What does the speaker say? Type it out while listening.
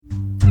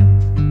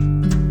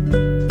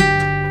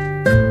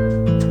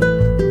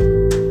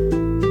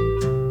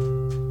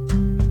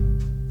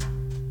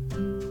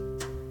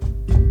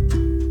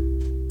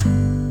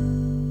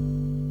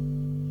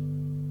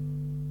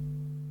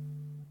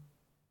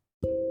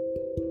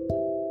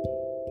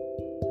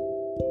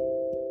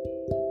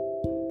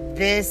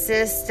This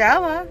is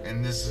Stella.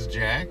 And this is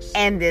Jax.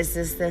 And this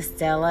is the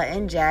Stella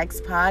and Jax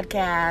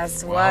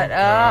podcast. Welcome. What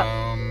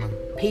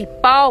up,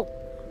 people?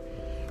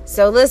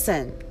 So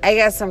listen, I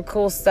got some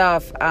cool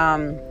stuff I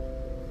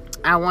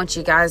want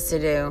you guys to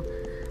do.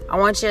 I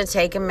want you to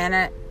take a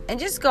minute and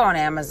just go on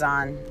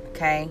Amazon,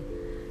 okay?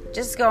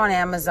 Just go on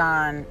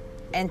Amazon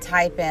and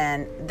type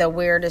in the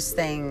weirdest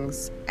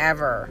things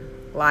ever.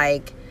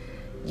 Like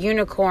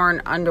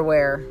unicorn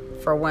underwear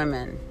for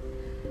women.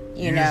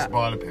 You just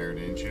bought a pair,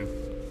 didn't you?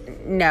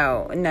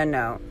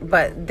 No.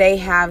 But they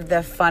have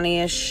the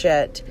funniest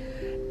shit.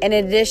 In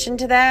addition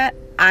to that,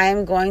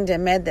 I'm going to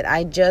admit that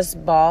I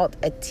just bought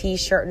a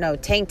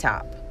tank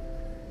top.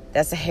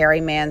 That's a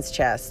hairy man's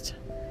chest.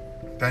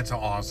 That's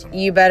awesome.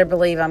 You better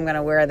believe I'm going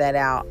to wear that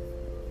out.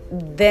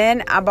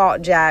 Then I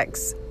bought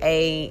Jax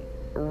a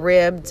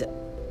ribbed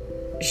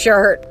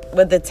shirt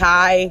with a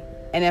tie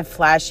and a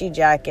flashy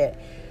jacket.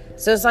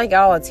 So it's like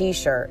all a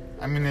t-shirt.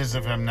 I mean, as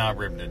if I'm not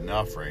ribbed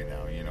enough right now,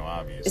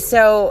 obviously.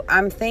 So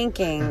I'm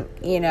thinking,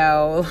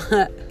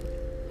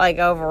 like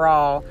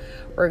overall,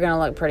 we're going to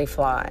look pretty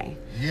fly.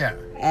 Yeah.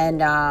 And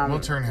we'll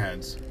turn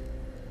heads.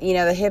 The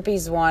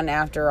hippies won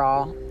after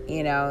all,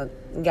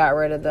 got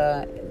rid of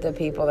the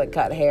people that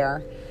cut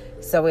hair.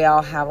 So we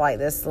all have like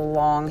this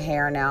long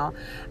hair now.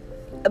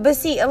 But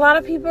see, a lot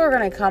of people are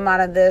going to come out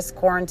of this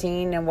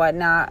quarantine and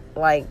whatnot,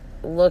 like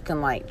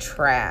looking like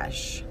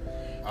trash.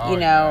 Oh,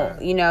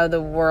 yeah.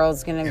 The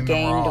world's going to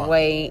gain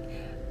weight.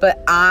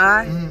 But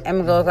I am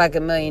going to look like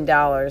 $1 million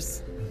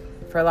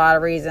for a lot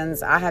of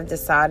reasons. I have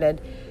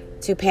decided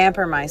to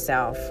pamper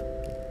myself.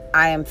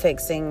 I am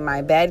fixing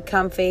my bed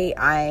comfy.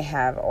 I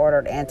have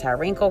ordered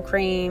anti-wrinkle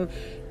cream,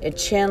 a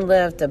chin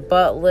lift, a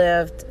butt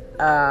lift,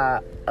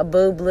 a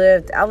boob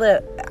lift. A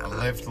lift.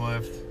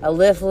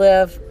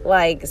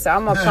 Like, so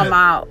I'm going to come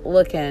out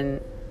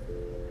looking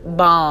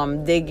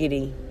bomb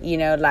diggity.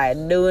 Like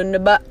doing the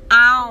butt.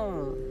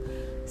 Ow.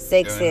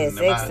 Sexy.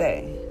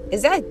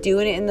 Is that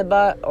doing it in the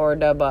butt or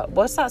the butt?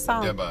 What's that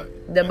song? The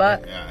butt. The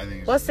butt? I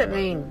think What's it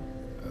mean?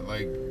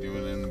 Like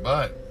doing it in the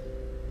butt.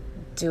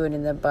 Do it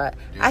in the butt.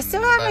 I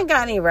still haven't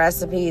got any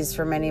recipes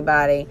from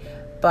anybody,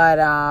 but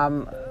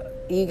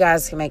you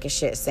guys can make a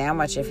shit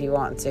sandwich if you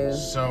want to.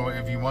 So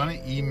if you want to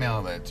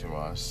email that to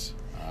us,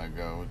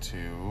 go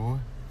to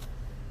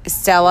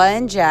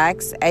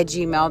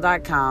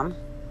StellaandJax@gmail.com.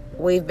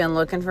 We've been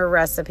looking for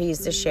recipes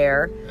to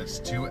share. That's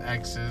 2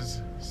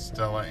 X's,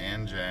 Stella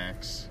and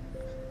Jax.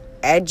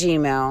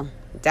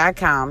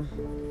 @gmail.com.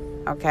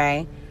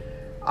 Okay.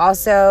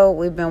 Also,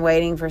 we've been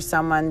waiting for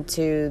someone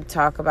to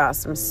talk about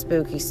some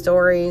spooky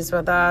stories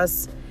with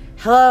us.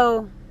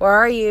 Hello, where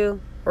are you?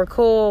 We're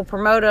cool.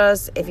 Promote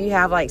us. If you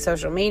have like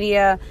social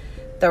media,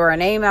 throw our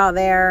name out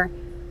there.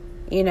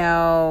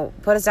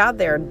 Put us out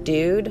there,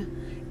 dude.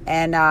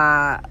 And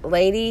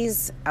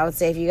ladies, I would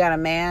say if you got a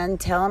man,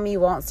 tell him you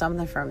want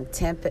something from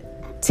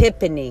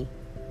Tiffany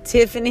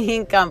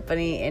and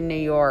Company in New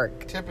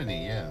York.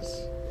 Tiffany,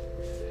 yes.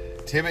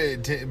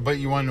 But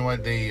you want to know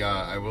what they,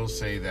 I will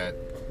say that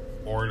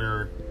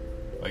order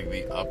like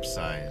the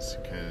upsize,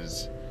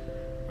 because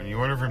when you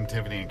order from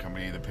Tiffany and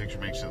Company, the picture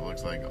makes it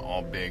look like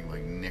all big,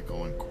 like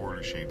nickel and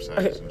quarter shape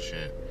size and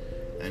shit.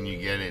 And you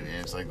get it and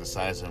it's like the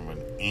size of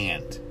an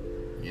ant,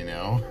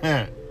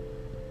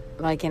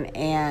 Like an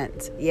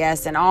ant.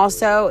 Yes. And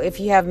also, if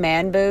you have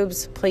man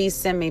boobs, please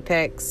send me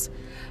pics.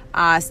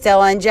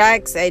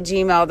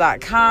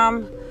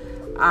 StellaandJax@gmail.com.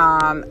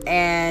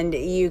 And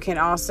you can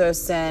also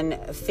send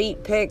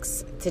feet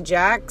pics to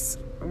Jax.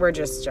 We're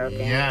just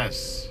joking.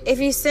 Yes. If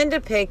you send a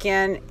pic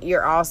in,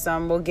 you're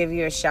awesome. We'll give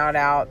you a shout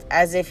out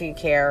as if you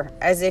care,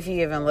 as if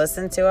you even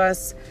listen to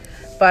us.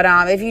 But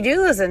if you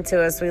do listen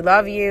to us, we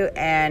love you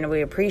and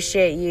we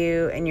appreciate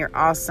you, and you're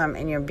awesome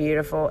and you're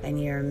beautiful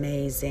and you're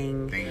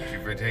amazing. Thank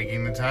you for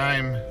taking the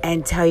time.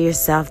 And tell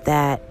yourself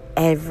that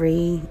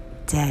every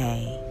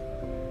day.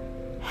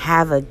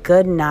 Have a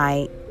good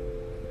night.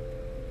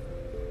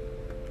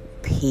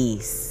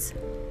 Peace.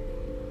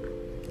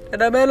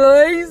 And I'm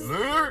Annalise.